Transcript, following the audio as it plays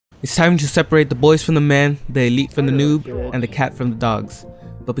It's time to separate the boys from the men, the elite from the noob, and the cat from the dogs.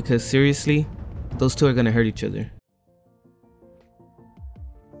 But because seriously, those two are gonna hurt each other.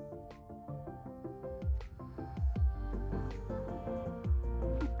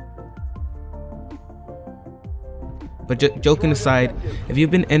 But joking aside, if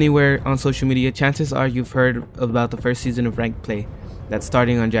you've been anywhere on social media, chances are you've heard about the first season of ranked play that's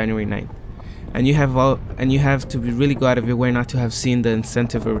starting on January 9th. And you have to really go out of your way not to have seen the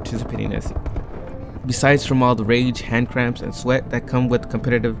incentive for participating in it. Besides from all the rage, hand cramps, and sweat that come with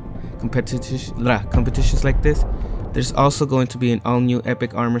competitions like this, there's also going to be an all-new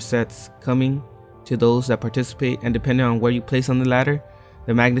epic armor sets coming to those that participate, and depending on where you place on the ladder,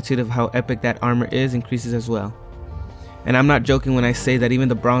 the magnitude of how epic that armor is increases as well. And I'm not joking when I say that even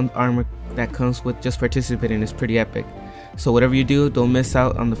the bronze armor that comes with just participating is pretty epic. So whatever you do, don't miss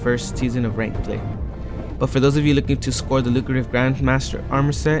out on the first season of ranked play. But for those of you looking to score the lucrative Grandmaster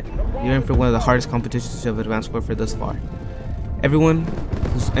armor set, you're in for one of the hardest competitions of Advanced Warfare thus far. Everyone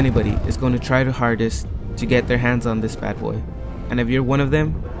who's anybody is going to try their hardest to get their hands on this bad boy. And if you're one of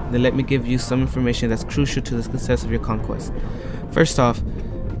them, then let me give you some information that's crucial to the success of your conquest. First off,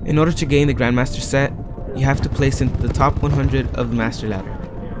 in order to gain the Grandmaster set, you have to place into the top 100 of the Master Ladder.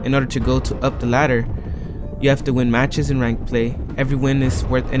 In order to go up the ladder, you have to win matches in ranked play. Every win is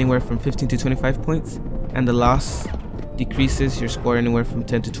worth anywhere from 15 to 25 points, and the loss decreases your score anywhere from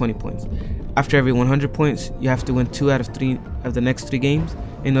 10 to 20 points. After every 100 points, you have to win 2 out of 3 of the next 3 games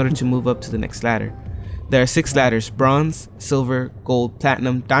in order to move up to the next ladder. There are 6 ladders: Bronze, Silver, Gold,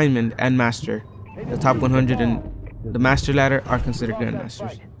 Platinum, Diamond, and Master. The top 100 in the Master Ladder are considered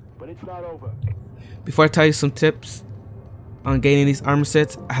Grandmasters. Before I tell you some tips on gaining these armor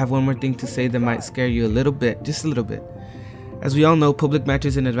sets, I have one more thing to say that might scare you a little bit, just a little bit. As we all know, public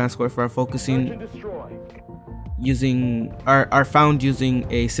matches in Advanced Warfare are found using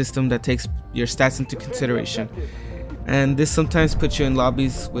a system that takes your stats into consideration, and this sometimes puts you in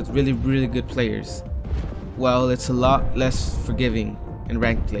lobbies with really good players. Well, it's a lot less forgiving in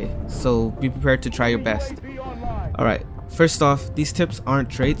ranked play, so be prepared to try your best. Alright, first off, these tips aren't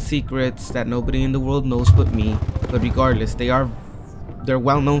trade secrets that nobody in the world knows but me, but regardless, they're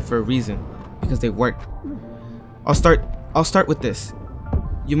well known for a reason, because they work. I'll start with this.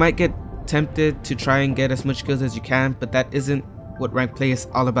 You might get tempted to try and get as much kills as you can, but that isn't what ranked play is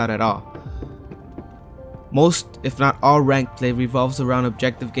all about at all. Most, if not all, ranked play revolves around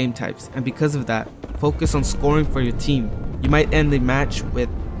objective game types, and because of that, focus on scoring for your team. You might end the match with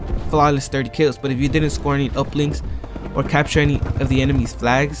flawless 30 kills, but if you didn't score any uplinks or capture any of the enemy's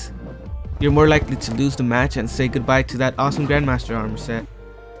flags, you're more likely to lose the match and say goodbye to that awesome Grandmaster armor set.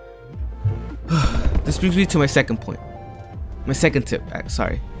 This brings me to my second tip.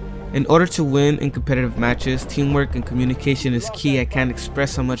 In order to win in competitive matches, teamwork and communication is key. I can't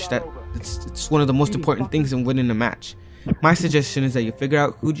express how much that it's one of the most important things in winning a match. My suggestion is that you figure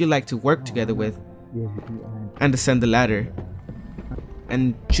out who you like to work together with and ascend the ladder,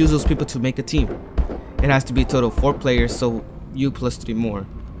 and choose those people to make a team. It has to be a total of 4 players, so you plus 3 more.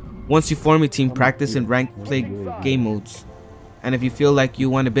 Once you form a team, practice in ranked play game modes. And if you feel like you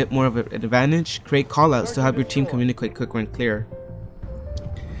want a bit more of an advantage, create callouts to help your team communicate quicker and clearer.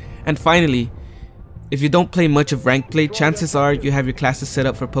 And finally, if you don't play much of ranked play, chances are you have your classes set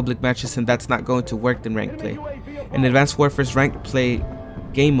up for public matches, and that's not going to work in ranked play. In Advanced Warfare's ranked play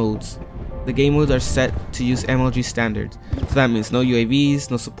game modes, the game modes are set to use MLG standards. So that means no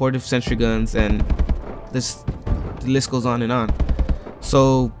UAVs, no supportive sentry guns, and the list goes on and on.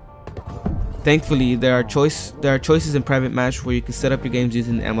 So thankfully, there are choices in private match where you can set up your games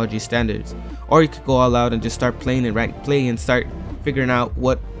using the MLG standards, or you could go all out and just start playing in ranked play and start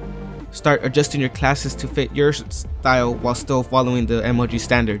adjusting your classes to fit your style while still following the MLG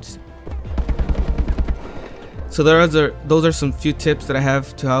standards. So those are some few tips that I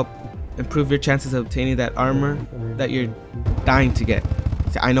have to help improve your chances of obtaining that armor that you're dying to get.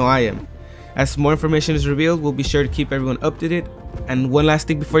 I know I am. As more information is revealed, we'll be sure to keep everyone updated. And one last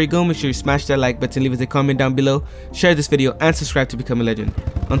thing before you go, make sure you smash that like button, leave us a comment down below, share this video, and subscribe to become a legend.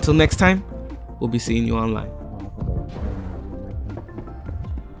 Until next time, we'll be seeing you online.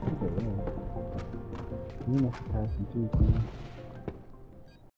 You must have passed some too,